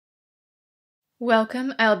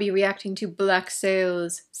Welcome, I'll be reacting to Black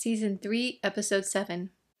Sails, Season 3, Episode 7.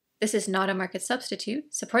 This is not a market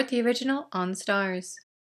substitute. Support the original on Starz.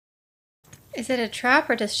 Is it a trap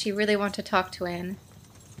or does she really want to talk to Anne?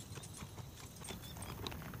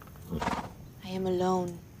 I am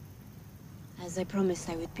alone, as I promised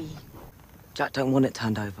I would be. Jack don't want it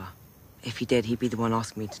turned over. If he did, he'd be the one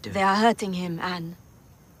asking me to do it. They are hurting him, Anne.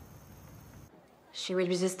 She will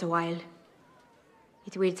resist a while.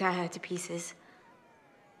 It will tear her to pieces.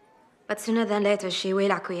 But sooner than later, she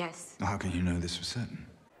will acquiesce. How can you know this for certain?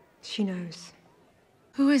 She knows.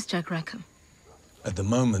 Who is Jack Rackham? At the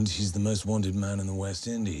moment, he's the most wanted man in the West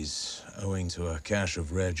Indies, owing to a cache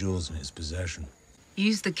of rare jewels in his possession.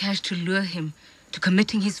 Use the cash to lure him to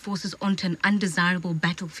committing his forces onto an undesirable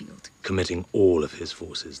battlefield. Committing all of his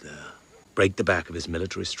forces there. Break the back of his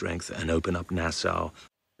military strength and open up Nassau.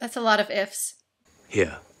 That's a lot of ifs.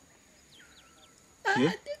 Here.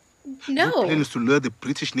 Here? No. Your plan is to lure the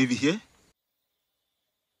British Navy here?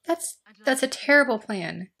 That's a terrible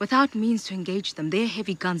plan. Without means to engage them, their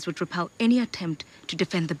heavy guns would repel any attempt to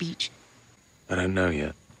defend the beach. I don't know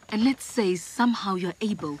yet. And let's say somehow you're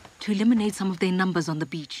able to eliminate some of their numbers on the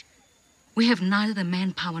beach. We have neither the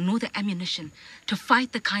manpower nor the ammunition to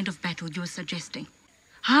fight the kind of battle you're suggesting.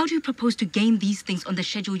 How do you propose to gain these things on the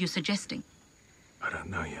schedule you're suggesting? I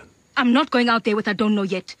don't know yet. I'm not going out there with I don't know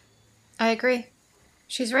yet. I agree.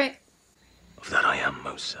 She's right. Of that I am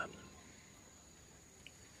most certain.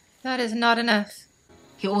 That is not enough.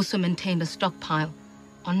 He also maintained a stockpile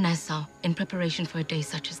on Nassau in preparation for a day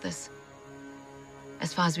such as this.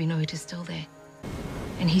 As far as we know, it is still there.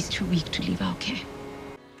 And he's too weak to leave our care.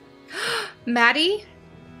 Maddie?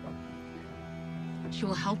 She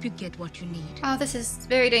will help you get what you need. Oh, this is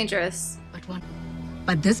very dangerous.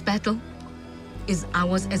 But this battle is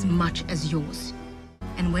ours as much as yours.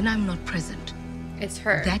 And when I'm not present, It's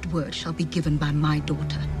her. that word shall be given by my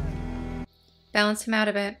daughter. Balance him out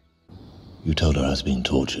a bit. You told her I was being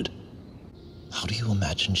tortured. How do you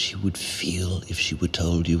imagine she would feel if she were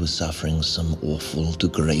told you were suffering some awful,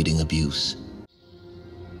 degrading abuse?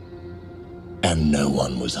 And no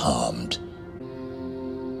one was harmed.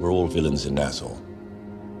 We're all villains in Nassau.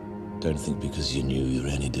 Don't think because you knew you're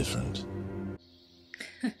any different.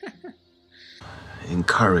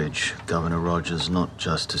 Encourage Governor Rogers not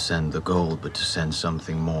just to send the gold, but to send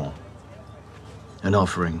something more. An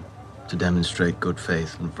offering to demonstrate good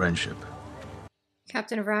faith and friendship.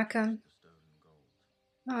 Captain Rackham.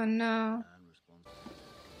 Oh no.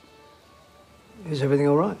 Is everything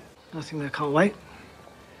all right? Nothing there, can't wait.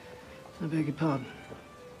 I beg your pardon.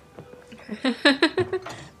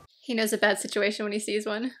 He knows a bad situation when he sees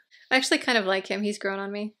one. I actually kind of like him. He's grown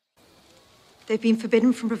on me. They've been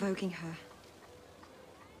forbidden from provoking her.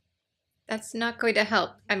 That's not going to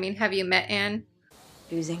help. I mean, have you met Anne?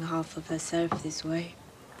 Losing half of herself this way.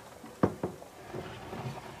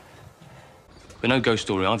 But no ghost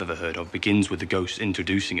story I've ever heard of begins with the ghost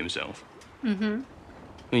introducing himself. Mm-hmm.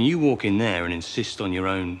 I mean, you walk in there and insist on your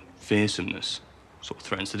own fearsomeness. Sort of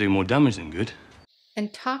threatens to do more damage than good.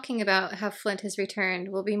 And talking about how Flint has returned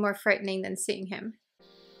will be more frightening than seeing him.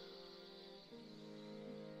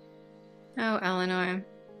 Oh, Eleanor.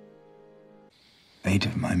 8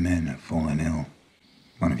 of my men have fallen ill.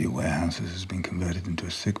 One of your warehouses has been converted into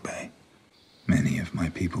a sick bay. Many of my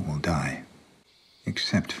people will die,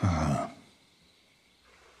 except for her.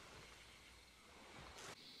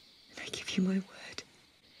 I give you my word.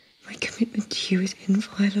 My commitment to you is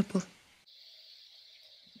inviolable.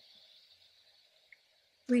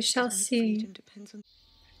 We shall see.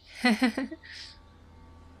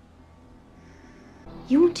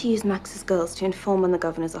 You want to use Max's girls to inform on the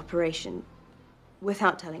governor's operation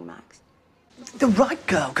without telling Max? The right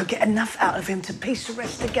girl could get enough out of him to piece the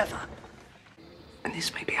rest together. And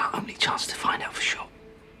this may be our only chance to find out for sure.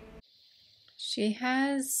 She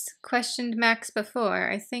has questioned Max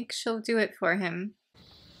before. I think she'll do it for him.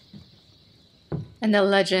 And the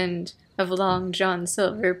legend of Long John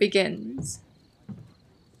Silver begins.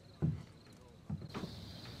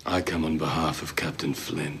 I come on behalf of Captain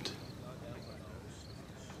Flint.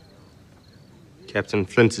 Captain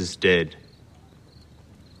Flint is dead.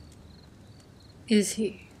 Is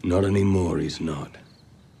he? Not anymore, he's not.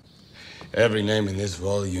 Every name in this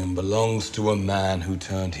volume belongs to a man who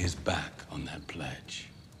turned his back on that pledge.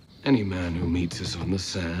 Any man who meets us on the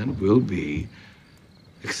sand will be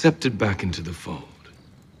accepted back into the fold.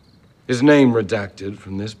 His name redacted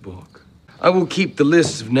from this book. I will keep the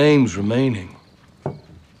list of names remaining.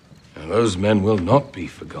 Now, those men will not be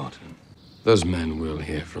forgotten. Those men will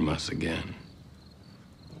hear from us again.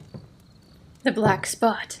 The Black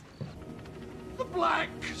Spot. The Black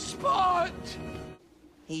Spot!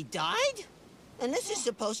 He died? And this is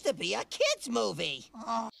supposed to be a kids' movie.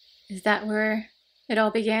 Is that where it all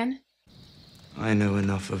began? I know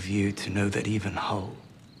enough of you to know that even whole,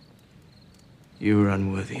 you were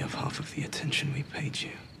unworthy of half of the attention we paid you.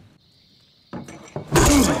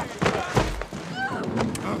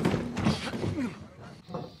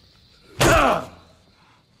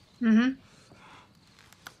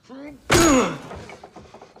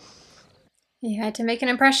 He had to make an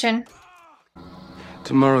impression.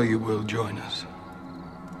 Tomorrow you will join us.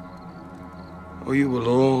 Or you will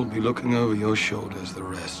all be looking over your shoulders the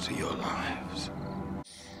rest of your lives.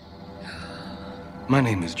 My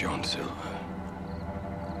name is John Silver.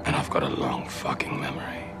 And I've got a long fucking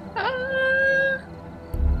memory.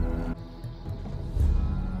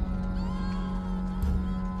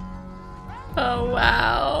 Oh,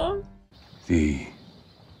 wow. The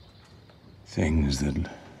things that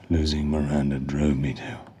losing Miranda drove me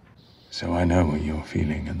to. So I know what you're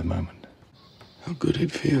feeling at the moment. How good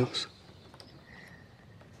it feels.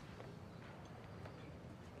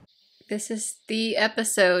 This is the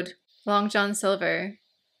episode Long John Silver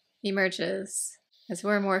emerges as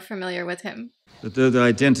we're more familiar with him. But though the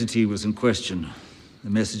identity was in question, the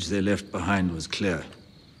message they left behind was clear.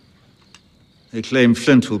 They claim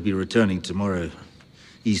Flint will be returning tomorrow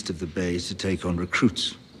east of the bay to take on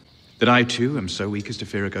recruits. That I, too, am so weak as to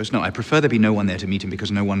fear a ghost? No, I prefer there be no one there to meet him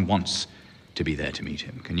because no one wants to be there to meet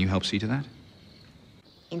him. Can you help see to that?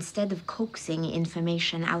 Instead of coaxing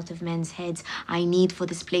information out of men's heads, I need for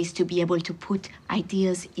this place to be able to put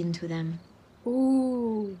ideas into them.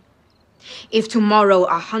 Ooh. If tomorrow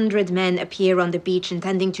 100 men appear on the beach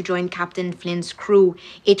intending to join Captain Flint's crew,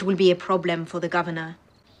 it will be a problem for the governor.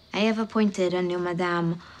 I have appointed a new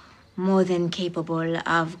madame more than capable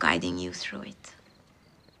of guiding you through it.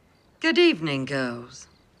 Good evening, girls.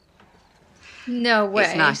 No way.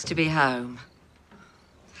 It's nice to be home.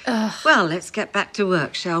 Ugh. Well, let's get back to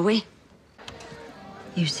work, shall we?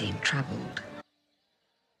 You seem troubled.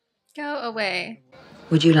 Go away.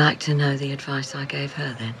 Would you like to know the advice I gave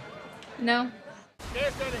her, then? No.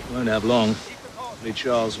 Won't have long. Lee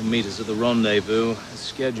Charles will meet us at the rendezvous as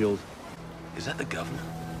scheduled. Is that the governor?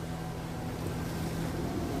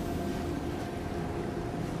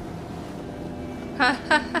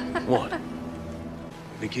 What?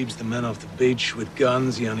 If he keeps the men off the beach with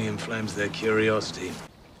guns, he only inflames their curiosity.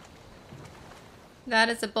 That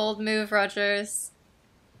is a bold move, Rogers.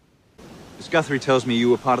 Miss Guthrie tells me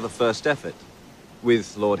you were part of the first effort,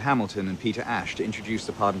 with Lord Hamilton and Peter Ashe to introduce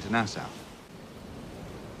the pardon to Nassau.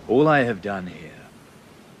 All I have done here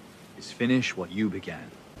is finish what you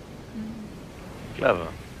began. Clever.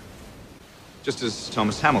 Just as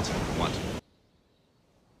Thomas Hamilton wanted.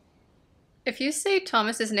 If you say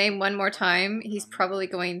Thomas's name one more time, he's probably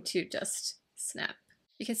going to just snap.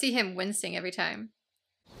 You can see him wincing every time.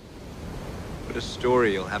 But a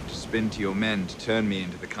story you'll have to spin to your men to turn me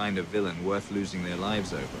into the kind of villain worth losing their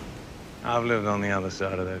lives over. I've lived on the other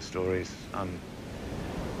side of those stories. I'm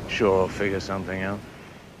sure I'll figure something out.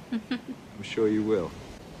 I'm sure you will.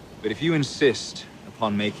 But if you insist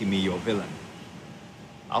upon making me your villain,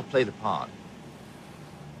 I'll play the part.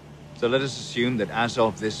 So let us assume that as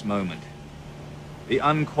of this moment, the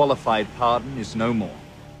unqualified pardon is no more.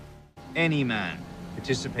 Any man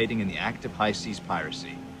participating in the act of high seas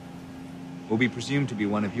piracy will be presumed to be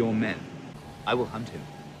one of your men. I will hunt him.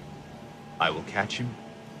 I will catch him.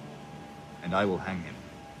 And I will hang him.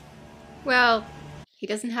 Well, he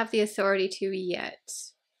doesn't have the authority to yet.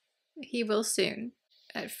 He will soon.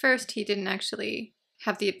 At first, he didn't actually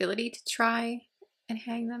have the ability to try and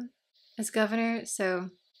hang them as governor,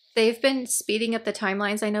 so they've been speeding up the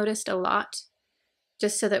timelines, I noticed, a lot,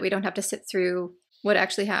 just so that we don't have to sit through what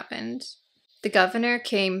actually happened. The governor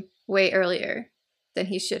came way earlier than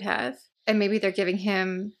he should have, and maybe they're giving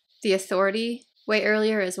him the authority way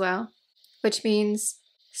earlier as well, which means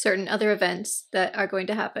certain other events that are going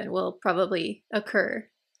to happen will probably occur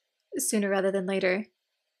sooner rather than later.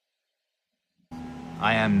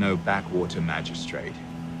 I am no backwater magistrate,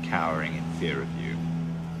 cowering in fear of you.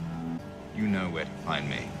 You know where to find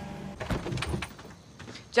me.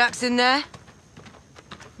 Jackson there?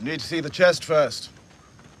 Need to see the chest first.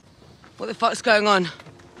 What the fuck's going on?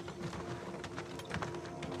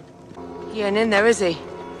 He ain't in there, is he?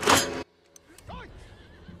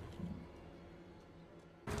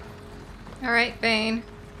 All right, Bane.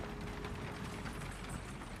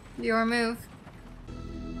 Your move.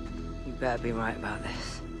 You better be right about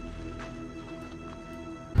this.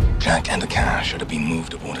 Jack and the cash should have been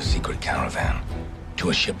moved aboard a secret caravan to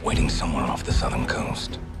a ship waiting somewhere off the southern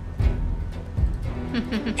coast.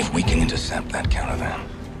 If we can intercept that caravan,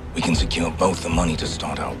 we can secure both the money to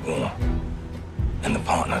start our war and the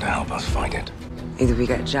partner to help us fight it. Either we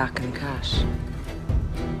get Jack and cash,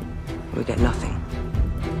 or we get nothing.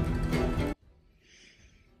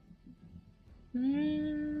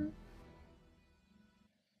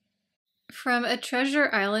 From a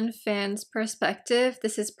Treasure Island fan's perspective,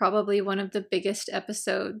 this is probably one of the biggest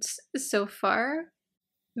episodes so far,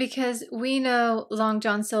 because we know Long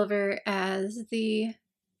John Silver as the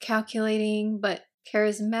calculating but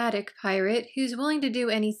charismatic pirate who's willing to do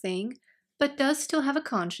anything, but does still have a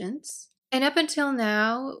conscience. And up until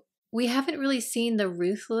now, we haven't really seen the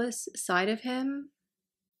ruthless side of him,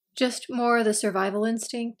 just more the survival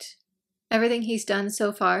instinct. Everything he's done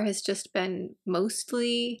so far has just been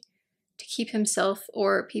mostly to keep himself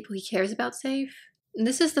or people he cares about safe. And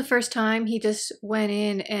this is the first time he just went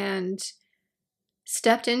in and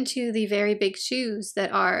stepped into the very big shoes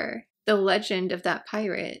that are the legend of that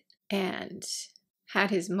pirate and had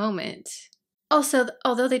his moment. Also,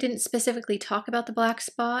 although they didn't specifically talk about the black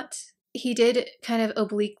spot, he did kind of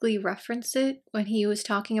obliquely reference it when he was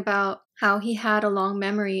talking about how he had a long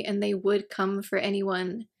memory and they would come for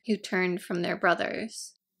anyone who turned from their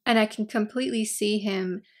brothers. And I can completely see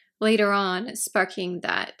him later on sparking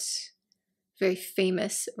that very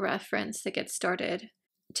famous reference that gets started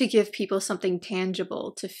to give people something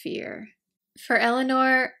tangible to fear. For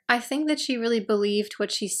Eleanor, I think that she really believed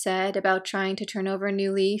what she said about trying to turn over a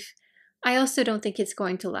new leaf. I also don't think it's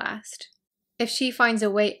going to last. If she finds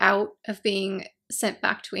a way out of being sent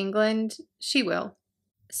back to England, she will.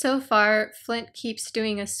 So far, Flint keeps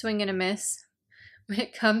doing a swing and a miss when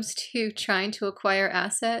it comes to trying to acquire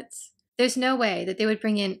assets. There's no way that they would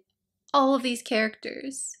bring in all of these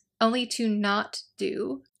characters only to not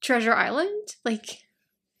do Treasure Island. Like,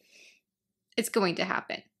 it's going to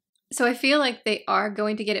happen. So I feel like they are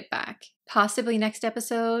going to get it back, possibly next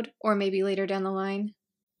episode or maybe later down the line.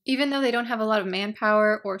 Even though they don't have a lot of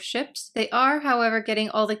manpower or ships, they are, however, getting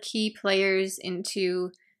all the key players into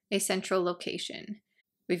a central location.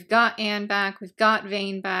 We've got Anne back, we've got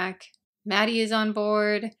Vane back, Maddie is on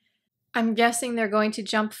board. I'm guessing they're going to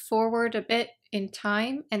jump forward a bit in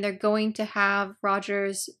time, and they're going to have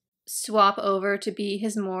Rogers swap over to be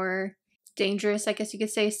his more dangerous, I guess you could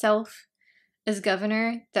say, self as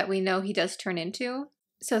governor that we know he does turn into.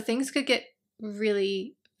 So things could get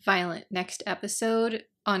really violent next episode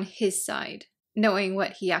on his side, knowing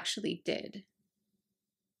what he actually did.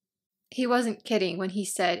 He wasn't kidding when he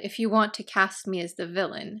said, if you want to cast me as the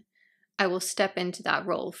villain, I will step into that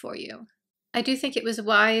role for you. I do think it was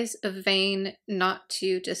wise of Vane not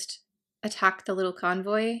to just attack the little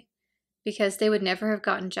convoy, because they would never have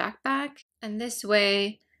gotten Jack back. And this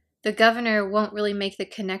way, the governor won't really make the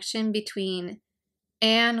connection between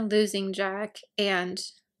Anne losing Jack and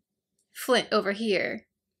Flint over here.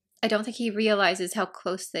 I don't think he realizes how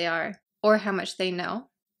close they are or how much they know.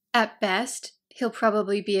 At best, he'll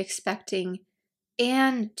probably be expecting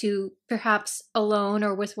Anne to, perhaps alone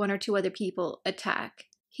or with one or two other people, attack.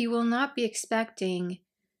 He will not be expecting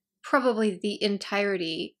probably the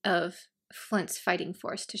entirety of Flint's fighting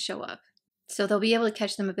force to show up. So they'll be able to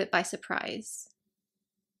catch them a bit by surprise.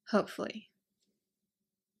 Hopefully.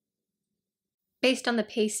 Based on the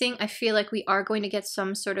pacing, I feel like we are going to get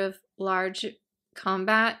some sort of large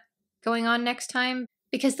combat going on next time,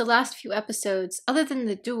 because the last few episodes, other than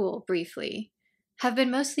the duel briefly, have been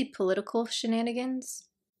mostly political shenanigans.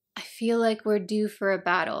 I feel like we're due for a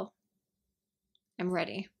battle. I'm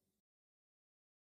ready.